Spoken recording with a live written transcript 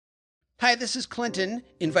Hi, this is Clinton,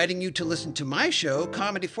 inviting you to listen to my show,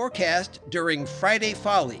 Comedy Forecast, during Friday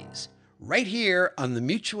Follies, right here on the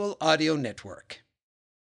Mutual Audio Network.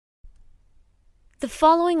 The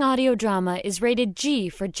following audio drama is rated G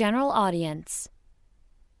for general audience.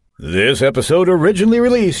 This episode originally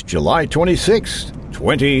released July 26,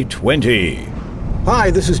 2020.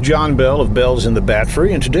 Hi, this is John Bell of Bells in the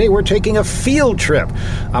Batfry, and today we're taking a field trip.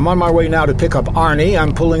 I'm on my way now to pick up Arnie.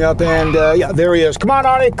 I'm pulling up and, yeah, there he is. Come on,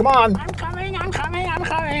 Arnie, come on.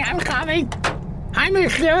 I'm coming. Hi,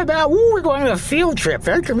 Miss Clarabelle. Ooh, we're going on a field trip.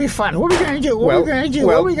 That's going to be fun. What are we going to do? What are we going to do?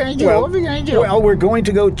 Well, we're going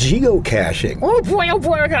to go geocaching. Oh, boy,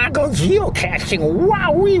 we're going to go geocaching.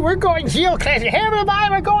 Wowee, we're going geocaching. Hey,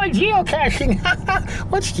 everybody, we're going geocaching.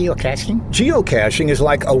 What's geocaching? Geocaching is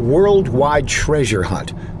like a worldwide treasure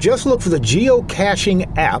hunt. Just look for the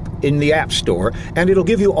geocaching app in the App Store, and it'll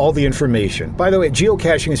give you all the information. By the way,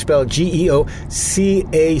 geocaching is spelled Geocaching.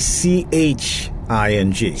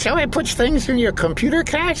 So it puts things in your computer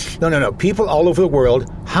cache? No. People all over the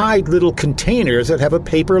world hide little containers that have a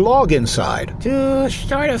paper log inside. To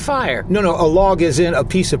start a fire? No, a log is in a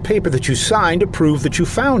piece of paper that you sign to prove that you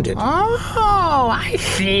found it. Oh, I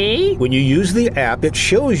see. When you use the app, it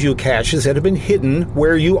shows you caches that have been hidden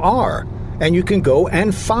where you are. And you can go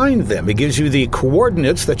and find them. It gives you the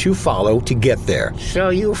coordinates that you follow to get there. So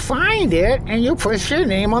you find it, and you put your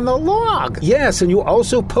name on the log. Yes, and you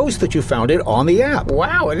also post that you found it on the app.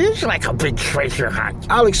 Wow, it is like a big treasure hunt.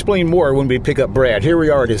 I'll explain more when we pick up Brad. Here we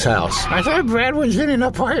are at his house. I thought Brad was in an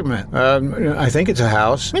apartment. I think it's a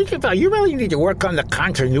house. Mr. You really need to work on the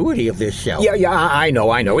continuity of this show. Yeah, I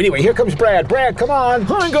know. Anyway, here comes Brad. Brad, come on.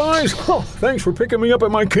 Hi, guys. Oh, thanks for picking me up at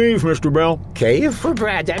my cave, Mr. Bell. Cave? For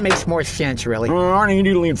Brad, that makes more sense. Really. Arnie, you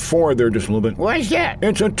need to lean forward there just a little bit. What's that?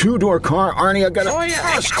 It's a two-door car. Arnie, I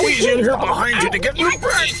gotta squeeze in here behind you to get you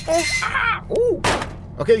back.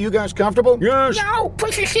 Okay, you guys comfortable? Yes. No,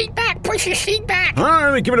 push your seat back. All right,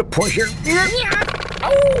 let me give it a push here.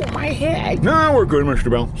 Oh, my head. No, we're good, Mr.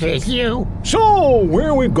 Bell. Thank you. So, where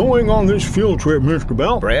are we going on this field trip, Mr.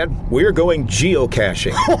 Bell? Brad, we're going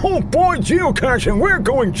geocaching. Oh, boy, geocaching. We're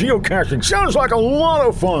going geocaching. Sounds like a lot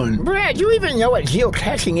of fun. Brad, you even know what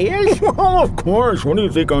geocaching is? Well, of course. What do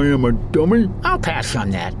you think I am, a dummy? I'll pass on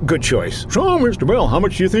that. Good choice. So, Mr. Bell, how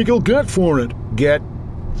much do you think you'll get for it? Get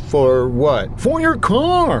for what? For your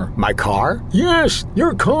car. My car? Yes,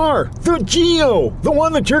 your car. The Geo. The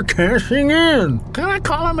one that you're cashing in. Can I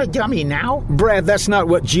call him a dummy now? Brad, that's not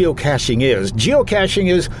what geocaching is. Geocaching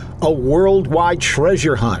is a worldwide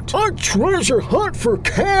treasure hunt. A treasure hunt for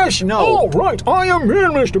cash? No. Oh, right. I am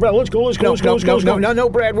in, Mr. Bell. Let's go. No,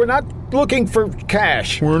 Brad. We're not looking for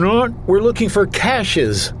cash. We're not? We're looking for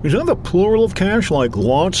caches. Is that the plural of cash, like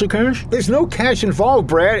lots of cash? There's no cash involved,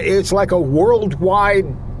 Brad. It's like a worldwide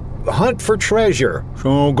hunt for treasure.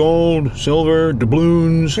 So gold, silver,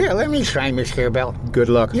 doubloons. Here, let me try, Mr. Bell. Good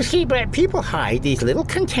luck. You see, Brad, people hide these little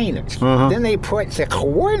containers. Then they put the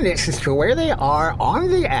coordinates as to where they are on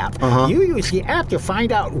the app. You use the app to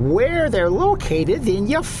find out where they're located, then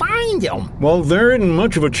you find them. Well, there isn't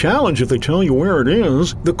much of a challenge if they tell you where it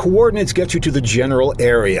is. The coordinates get you to the general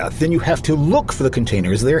area. Then you have to look for the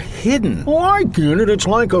containers. They're hidden. Oh, I get it. It's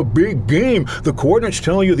like a big game. The coordinates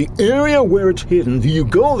tell you the area where it's hidden. You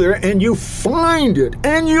go there and you find it,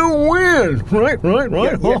 and you win. Right?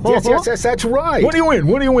 Yes, that's right. What do you win?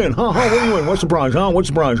 What do you win? What do you win? What's the prize,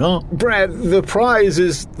 Brad, the prize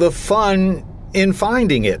is the fun in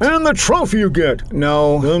finding it. And the trophy you get.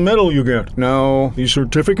 No. The medal you get. No. The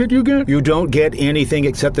certificate you get. You don't get anything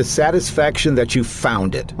except the satisfaction that you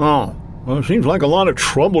found it. Oh. Well, it seems like a lot of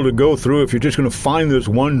trouble to go through if you're just going to find this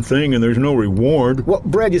one thing and there's no reward. Well,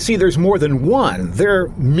 Brad, you see, there's more than one. There are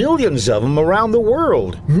millions of them around the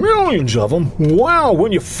world. Millions of them? Wow,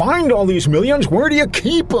 when you find all these millions, where do you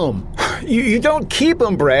keep them? You don't keep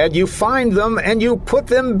them, Brad. You find them and you put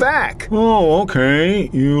them back. Oh, okay.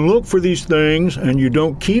 You look for these things and you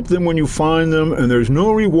don't keep them when you find them, and there's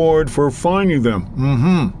no reward for finding them.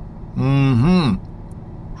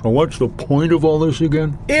 So what's the point of all this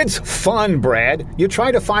again? It's fun, Brad. You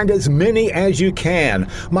try to find as many as you can.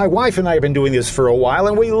 My wife and I have been doing this for a while,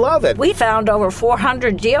 and we love it. We found over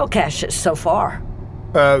 400 geocaches so far.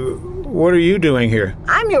 What are you doing here?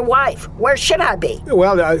 I'm your wife. Where should I be?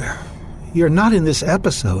 Well, you're not in this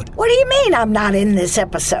episode. What do you mean I'm not in this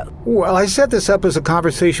episode? Well, I set this up as a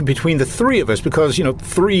conversation between the three of us because,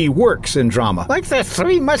 three works in drama. Like the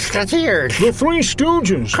Three Musketeers. The Three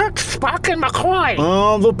Stooges. Kirk, Spock, and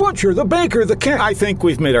McCoy. The butcher, the baker, the cat. I think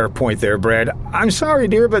we've made our point there, Brad. I'm sorry,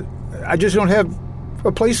 dear, but I just don't have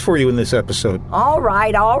a place for you in this episode. All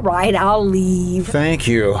right, I'll leave. Thank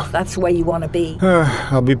you. That's the way you want to be.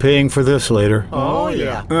 I'll be paying for this later. Oh,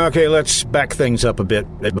 yeah. Okay, let's back things up a bit.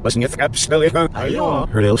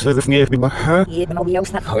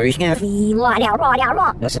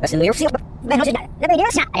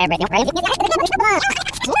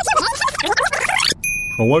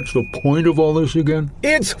 What's the point of all this again?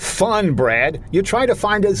 It's fun, Brad. You try to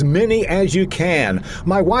find as many as you can.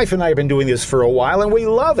 My wife and I have been doing this for a while, and we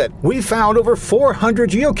love it. We found over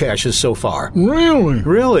 400 geocaches so far. Really?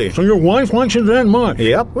 Really. So your wife likes it that much?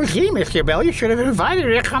 Yep. Well, gee, Mr. Bell, you should have invited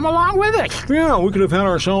her to come along with us. Yeah, we could have had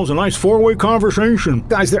ourselves a nice four-way conversation.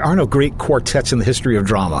 Guys, there are no great quartets in the history of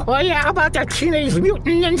drama. Well, yeah, how about the Teenage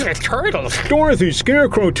Mutant Ninja Turtles? Dorothy,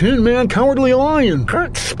 Scarecrow, Tin Man, Cowardly Lion.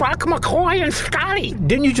 Kurt, Spock, McCoy, and Scotty.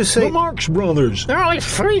 Didn't you just say... The Marx Brothers. There are always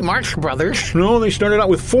 3 Marx Brothers. No, they started out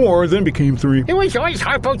with 4, then became 3. It was always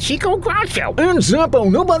Harpo, Chico, Groucho. And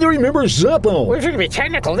Zeppo. Nobody remembers Zeppo. Well, if to be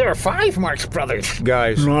technical, there were 5 Marx Brothers.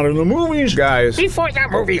 Guys. Not in the movies. Guys. Before the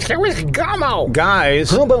movies, there was Gummo.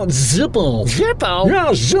 Guys. How about Zippo? Zippo? Yeah,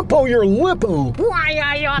 Zippo your lippo. Why,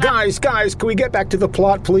 I oughta... Guys, can we get back to the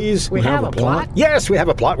plot, please? We have a plot? Yes, we have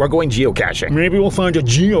a plot. We're going geocaching. Maybe we'll find a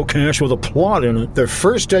geocache with a plot in it. The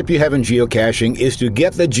first step you have in geocaching is to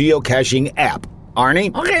get the geocaching app.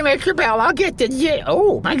 Arnie? Okay, Mr. Bell, I'll get the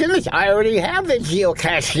Oh, my goodness, I already have the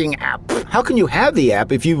geocaching app. How can you have the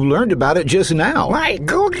app if you learned about it just now? Right,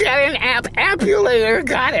 Go Get an App Appulator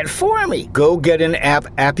got it for me. Go Get an App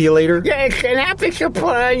Appulator? Yeah, it's an app that you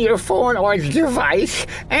put on your phone or device,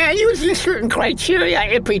 and using certain criteria,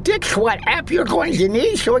 it predicts what app you're going to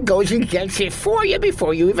need, so it goes and gets it for you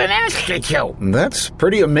before you even ask it to. That's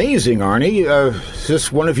pretty amazing, Arnie. Is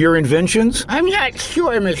this one of your inventions? I'm not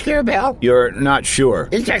sure, Mr. Bell. You're not sure?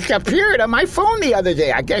 It just appeared on my phone the other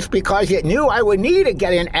day, I guess because it knew I would need to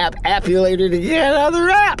get an app appulator to get other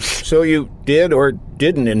apps. So you did or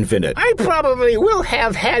didn't invent it? I probably will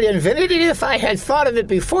have had invented it if I had thought of it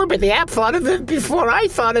before, but the app thought of it before I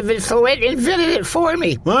thought of it, so it invented it for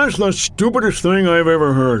me. That's the stupidest thing I've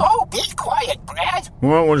ever heard. Oh, be quiet, Brad.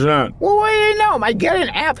 What was that? Well, what do you know? My Get an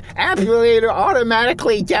App Appulator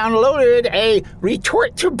automatically downloaded a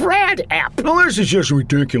Retort to Brad app. Now, this is just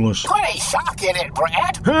ridiculous. Put a sock in it,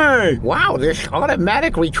 Brad. Hey! Wow, this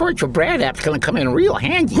automatic Retort to Brad app's gonna come in real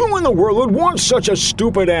handy. Who in the world would want such a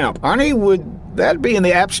stupid app? Arnie, would that be in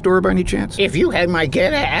the App Store by any chance? If you had my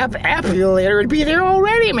Get an App Appulator, it'd be there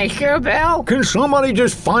already, Mr. Bell. Can somebody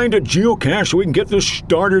just find a geocache so we can get this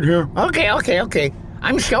started here? Okay.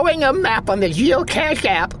 I'm showing a map on the geocache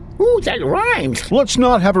app. Ooh, that rhymes. Let's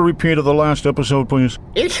not have a repeat of the last episode, please.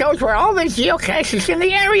 It shows where all the geocaches in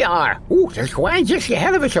the area are. Ooh, there's one just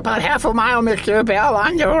ahead of us, about half a mile, Mr. Bell,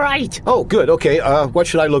 on the right. Oh, good. Okay, what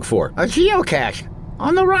should I look for? A geocache.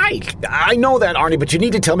 On the right. I know that, Arnie, but you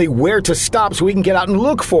need to tell me where to stop so we can get out and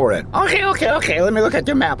look for it. Okay. Let me look at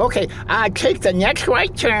the map. Okay, take the next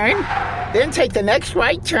right turn, then take the next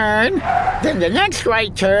right turn, then the next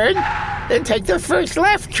right turn, then take the first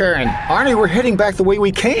left turn. Arnie, we're heading back the way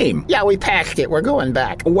we came. Yeah, we passed it. We're going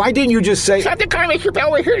back. Why didn't you just say... Stop the car, Mr. Bell.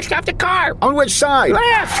 We're here to stop the car. On which side?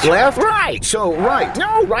 Left. Left? Right. So, right.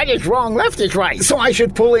 No, right is wrong. Left is right. So I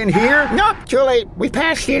should pull in here? Nope, too late. We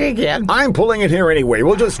passed it again. I'm pulling in here anyway.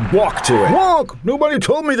 We'll just walk to it. Walk? Nobody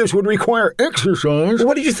told me this would require exercise.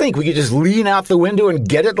 What did you think? We could just lean out the window and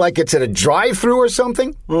get it like it's at a drive-thru or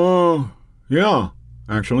something? Yeah.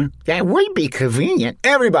 Actually. That would be convenient.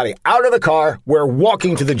 Everybody, out of the car. We're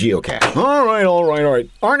walking to the geocache. All right.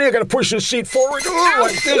 Arnie, I gotta push this seat forward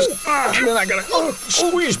like this. And then I gotta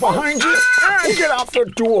squeeze behind you. Get out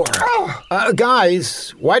the door.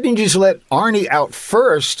 Guys, why didn't you just let Arnie out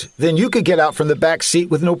first? Then you could get out from the back seat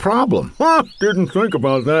with no problem. Didn't think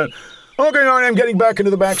about that. Okay, Arnie, I'm getting back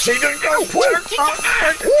into the back seat. Okay,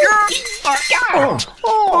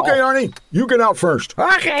 Arnie, you get out first.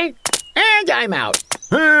 Okay, and I'm out.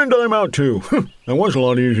 And I'm out, too. That was a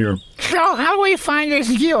lot easier. So, how do we find this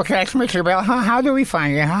geocache, Mr. Bell? How do we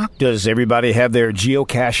find it, huh? Does everybody have their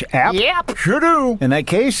geocache app? Yep. Sure do. In that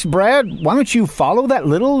case, Brad, why don't you follow that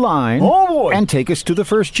little line and take us to the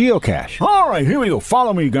first geocache? All right, here we go.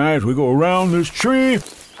 Follow me, guys. We go around this tree.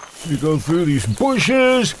 We go through these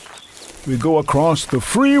bushes. We go across the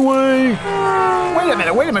freeway. Wait a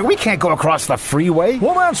minute. We can't go across the freeway.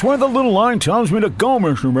 Well, that's where the little line tells me to go,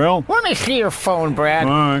 Mr. Bell. Let me see your phone, Brad.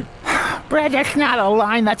 All right. Brad, that's not a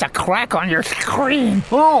line. That's a crack on your screen.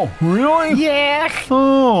 Oh, really? Yes.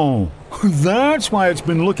 Oh, that's why it's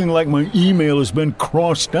been looking like my email has been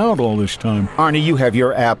crossed out all this time. Arnie, you have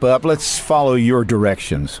your app up. Let's follow your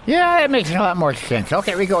directions. Yeah, that makes a lot more sense.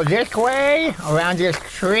 Okay, we go this way, around this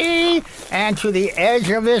tree, and to the edge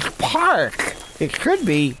of this park. It could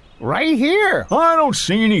be right here. I don't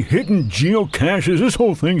see any hidden geocaches. This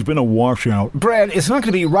whole thing's been a washout. Brad, it's not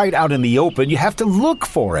going to be right out in the open. You have to look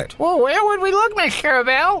for it. Well, where would we look, Mr.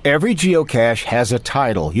 Bell? Every geocache has a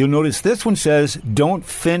title. You'll notice this one says, "Don't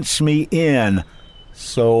fence me in."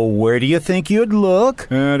 So where do you think you'd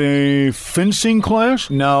look? At a fencing class?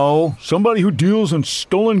 No. Somebody who deals in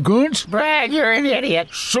stolen goods? Brad, you're an idiot.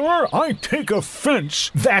 Sir, I take offense.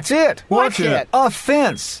 That's it. What's it? A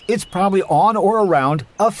fence. It's probably on or around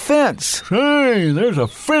a fence. Hey, there's a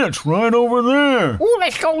fence right over there. Ooh,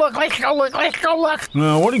 let's go look, let's go look, let's go look.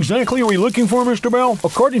 Now, what exactly are we looking for, Mr. Bell?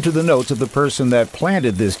 According to the notes of the person that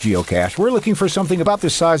planted this geocache, we're looking for something about the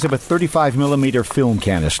size of a 35mm film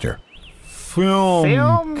canister.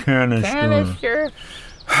 Film canister.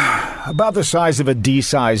 About the size of a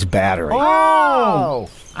D-size battery. Oh!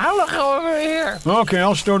 I'll look over here. Okay,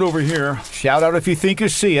 I'll start over here. Shout out if you think you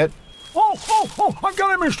see it. Oh, I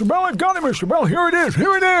got it, Mr. Bell. I got it, Mr. Bell. Here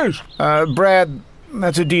it is. Brad,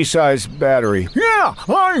 that's a D-size battery. Yeah,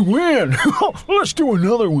 I win. Let's do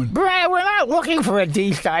another one. Brad, we're not looking for a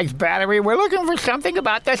D-size battery. We're looking for something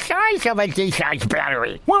about the size of a D-size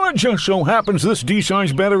battery. Well, it just so happens this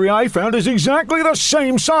D-size battery I found is exactly the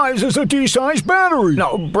same size as a D-size battery.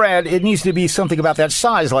 No, Brad, it needs to be something about that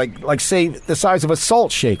size, like say, the size of a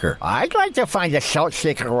salt shaker. I'd like to find a salt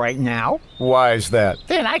shaker right now. Why is that?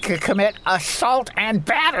 Then I could commit assault and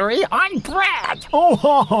battery on Brad.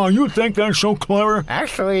 Oh, you think that's so clever?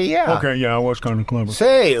 Actually, yeah. Okay, yeah, I was kind of clever.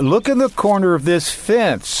 Say, look in the corner of this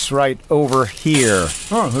fence right over here.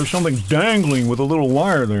 Oh, there's something dangling with a little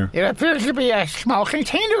wire there. It appears to be a small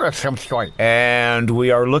container of some sort. And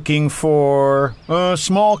we are looking for A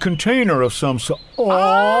small container of some sort.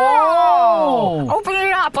 Oh! Open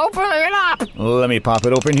it up! Open it up! Let me pop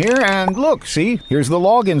it open here, and look, see? Here's the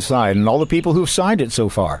log inside and all the people who've signed it so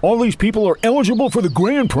far. All these people are eligible for the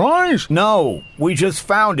grand prize? No, we just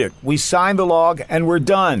found it. We signed the log, and we're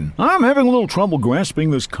done. I'm having a little trouble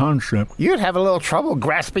grasping this concept. You'd have a little trouble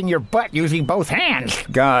grasping your butt using both hands.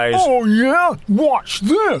 Guys. Oh, yeah? Watch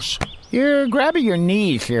this. You're grabbing your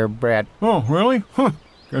knees here, Brad. Oh, really? Huh.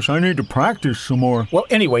 Guess I need to practice some more. Well,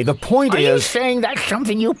 anyway, the point Are you is... saying that's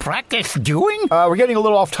something you practice doing? We're getting a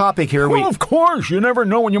little off topic here. Well, of course. You never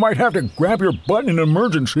know when you might have to grab your butt in an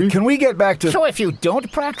emergency. Can we get back to... So if you don't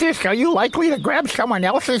practice, are you likely to grab someone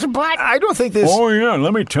else's butt? I don't think this... Oh, yeah,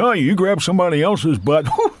 let me tell you, you grab somebody else's butt,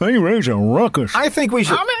 they raise a ruckus. I think we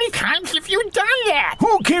should... How many times have you done that?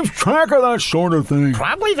 Who keeps track of that sort of thing?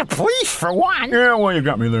 Probably the police, for one. Yeah, well, you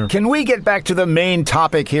got me there. Can we get back to the main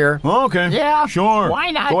topic here? Okay. Yeah. Sure.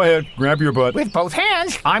 Why not? Go ahead, grab your butt. With both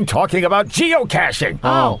hands. I'm talking about geocaching.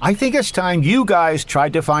 Oh. I think it's time you guys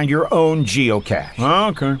tried to find your own geocache.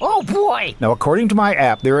 Okay. Oh, boy. Now, according to my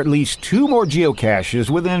app, there are at least 2 more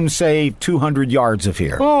geocaches within, say, 200 yards of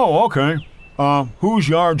here. Oh, okay. Whose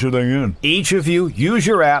yards are they in? Each of you use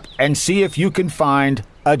your app and see if you can find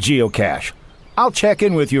a geocache. I'll check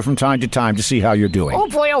in with you from time to time to see how you're doing. Oh,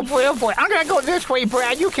 boy, oh, boy, oh, boy. I'm going to go this way,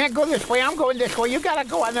 Brad. You can't go this way. I'm going this way. You got to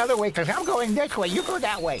go another way because I'm going this way. You go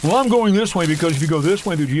that way. Well, I'm going this way because if you go this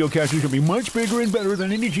way, the geocaches will be much bigger and better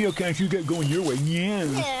than any geocache you get going your way.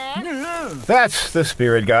 Yeah. That's the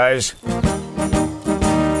spirit, guys.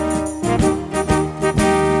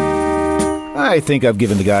 I think I've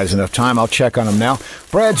given the guys enough time. I'll check on them now.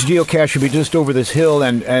 Brad's geocache should be just over this hill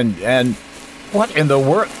and what in the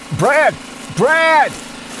world? Brad,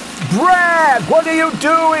 what are you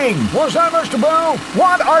doing? What's that, Mr. Bell?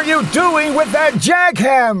 What are you doing with that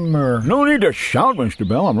jackhammer? No need to shout, Mr.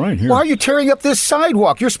 Bell. I'm right here. Why are you tearing up this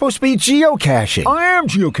sidewalk? You're supposed to be geocaching. I am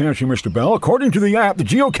geocaching, Mr. Bell. According to the app, the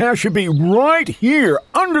geocache should be right here,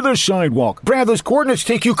 under the sidewalk. Brad, those coordinates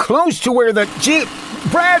take you close to where the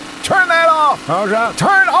Brad, turn that off! How's that?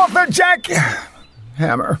 Turn off the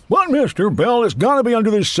jackhammer. But, Mr. Bell, it's got to be under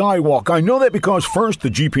this sidewalk. I know that because first the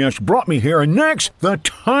GPS brought me here, and next, the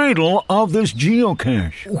title of this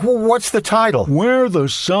geocache. What's the title? Where the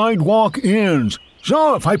Sidewalk Ends.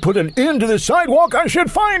 So if I put an end to the sidewalk, I should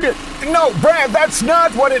find it. No, Brad, that's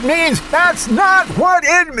not what it means. That's not what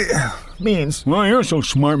it means. Well, you're so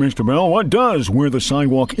smart, Mr. Bell. What does where the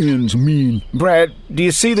sidewalk ends mean? Brad, do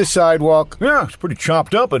you see the sidewalk? Yeah, it's pretty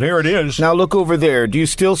chopped up, but here it is. Now look over there. Do you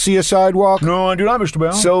still see a sidewalk? No, I do not, Mr.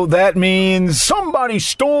 Bell. So that means... Somebody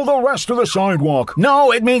stole the rest of the sidewalk.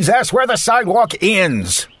 No, it means that's where the sidewalk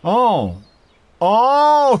ends. Oh,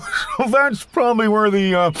 so that's probably where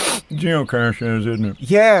the geocache is, isn't it?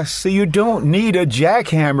 Yes, so you don't need a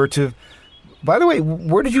jackhammer to... By the way,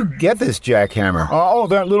 where did you get this jackhammer?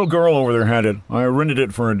 That little girl over there had it. I rented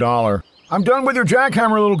it for $1. I'm done with your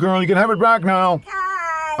jackhammer, little girl. You can have it back now.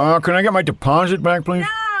 Hi. Can I get my deposit back, please?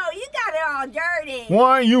 No, you got it all dirty. me.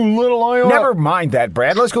 Why, you little Iowa? Never mind that,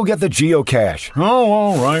 Brad. Let's go get the geocache. Oh,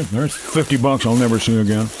 all right. There's $50 I'll never see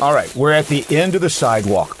again. All right, we're at the end of the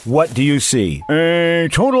sidewalk. What do you see? A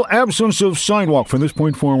total absence of sidewalk from this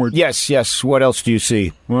point forward. Yes. What else do you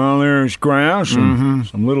see? Well, there's grass and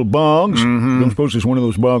some little bugs. Don't suppose it's one of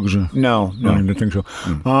those bugs. No. I didn't think so.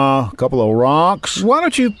 A couple of rocks. Why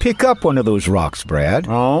don't you pick up one of those rocks, Brad?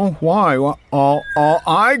 Oh, why?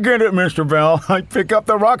 I get it, Mr. Bell. I pick up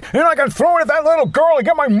the rock and I can throw it at that little girl and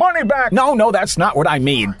get my money back. No, that's not what I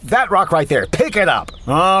mean. That rock right there. Pick it up.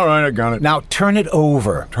 All right, I got it. Now turn it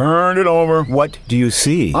over. Turn it over. What do you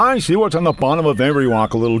see? I see what's on the bottom of every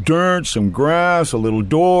rock. A little dirt, some grass, a little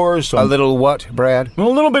door, A little what, Brad? A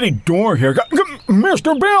little bitty door here.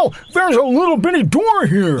 Mr. Bell, there's a little bitty door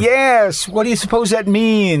here. Yes, what do you suppose that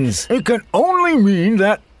means? It can only mean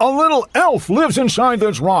that a little elf lives inside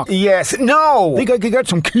this rock. Yes, no. Think I could get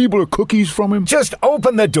some Keebler cookies from him? Just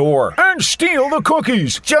open the door. And steal the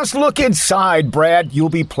cookies. Just look inside, Brad. You'll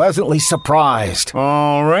be pleasantly surprised.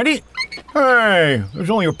 Alrighty. Hey, there's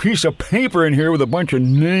only a piece of paper in here with a bunch of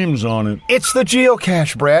names on it. It's the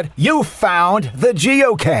geocache, Brad. You found the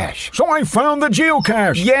geocache. So I found the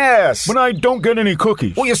geocache. Yes. But I don't get any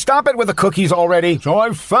cookies. Will you stop it with the cookies already? So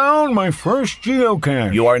I found my first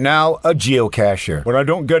geocache. You are now a geocacher. But I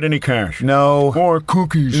don't get any cash. No. Or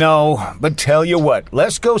cookies. No. But tell you what,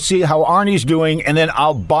 let's go see how Arnie's doing, and then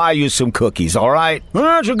I'll buy you some cookies, all right?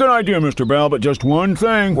 That's a good idea, Mr. Bell, but just one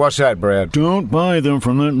thing. What's that, Brad? Don't buy them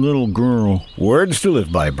from that little girl. Words to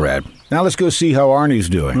live by, Brad. Now let's go see how Arnie's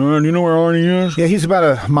doing. Do you know where Arnie is? Yeah, he's about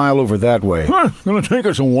a mile over that way. It's going to take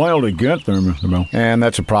us a while to get there, Mr. Bell. And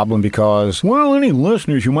that's a problem because... Well, any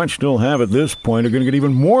listeners you might still have at this point are going to get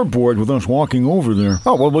even more bored with us walking over there.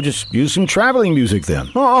 Oh, well, we'll just use some traveling music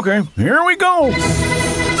then. Oh, okay. Here we go.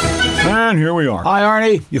 And here we are. Hi,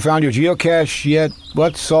 Arnie. You found your geocache yet?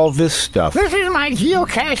 What's all this stuff? This is my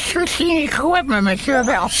geocache searching equipment, Mr.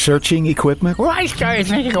 Bell. Searching equipment? Well, I started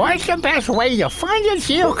thinking, what's the best way to find a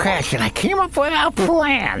geocache? And I came up with a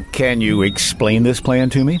plan. Can you explain this plan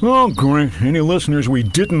to me? Oh, great. Any listeners we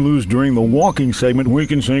didn't lose during the walking segment, we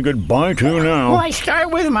can say goodbye to now. Well, I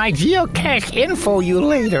start with my geocache info you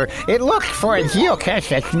later. It looks for a geocache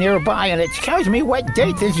that's nearby, and it tells me what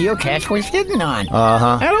date the geocache was hidden on.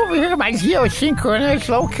 Uh-huh. And over here, my geosynchronous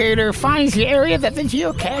locator finds the area that the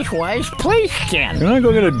geocache was placed in. Can I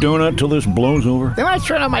go get a donut till this blows over? Then I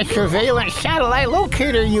turn on my surveillance satellite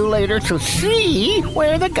locator you later to see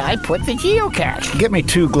where the guy put the geocache. Get me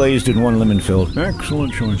 2 glazed and 1 lemon-filled.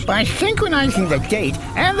 Excellent choice. By synchronizing the date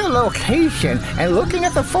and the location and looking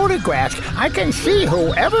at the photographs, I can see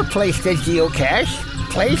whoever placed the geocache,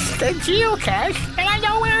 and I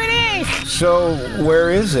know where it is. So,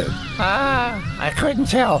 where is it? I couldn't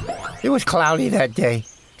tell. It was cloudy that day.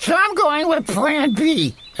 So I'm going with Plan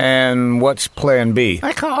B. And what's Plan B?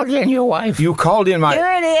 I called in your wife. You called in my...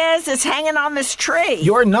 Here it is. It's hanging on this tree.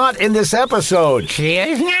 You're not in this episode. She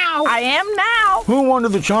is now. I am now. Who wanted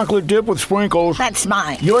the chocolate dip with sprinkles? That's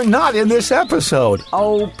mine. You're not in this episode.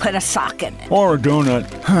 Oh, put a sock in it. Or a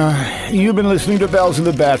donut. You've been listening to Bells in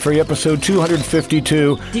the Batfry, episode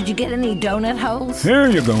 252. Did you get any donut holes? Here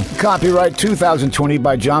you go. Copyright 2020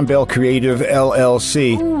 by John Bell Creative,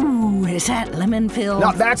 LLC. Ooh, is that lemon filled?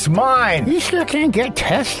 Now, that's mine. You sure can get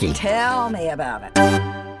testy. Tell me about it.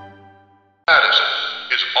 Madison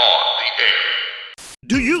is on the air.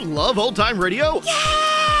 Do you love old-time radio?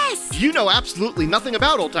 Yes! Do you know absolutely nothing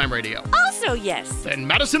about old-time radio? Also yes. Then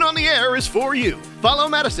Madison on the Air is for you. Follow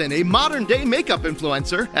Madison, a modern-day makeup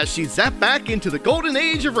influencer, as she zaps back into the golden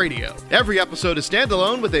age of radio. Every episode is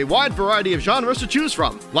standalone with a wide variety of genres to choose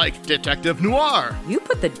from, like detective noir, You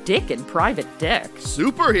put the dick in private dick.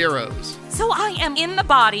 superheroes, So I am in the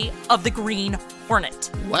body of the Green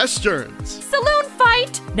Hornet. westerns, Saloon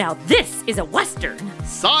fight! Now this is a Western.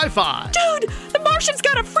 sci-fi, Dude, the Martian's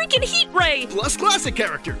got a freaking heat ray! plus classic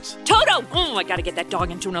characters. Toto! Oh, I gotta get that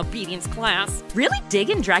dog into an obedience class. Really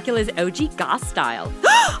digging Dracula's OG goth style.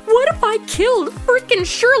 What if I killed freaking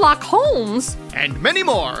Sherlock Holmes? And many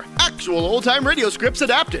more. Actual old-time radio scripts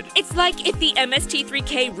adapted. It's like if the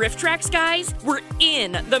MST3K riff tracks guys were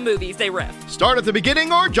in the movies they riff. Start at the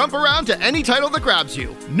beginning or jump around to any title that grabs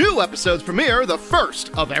you. New episodes premiere the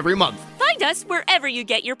first of every month. Find us wherever you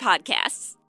get your podcasts.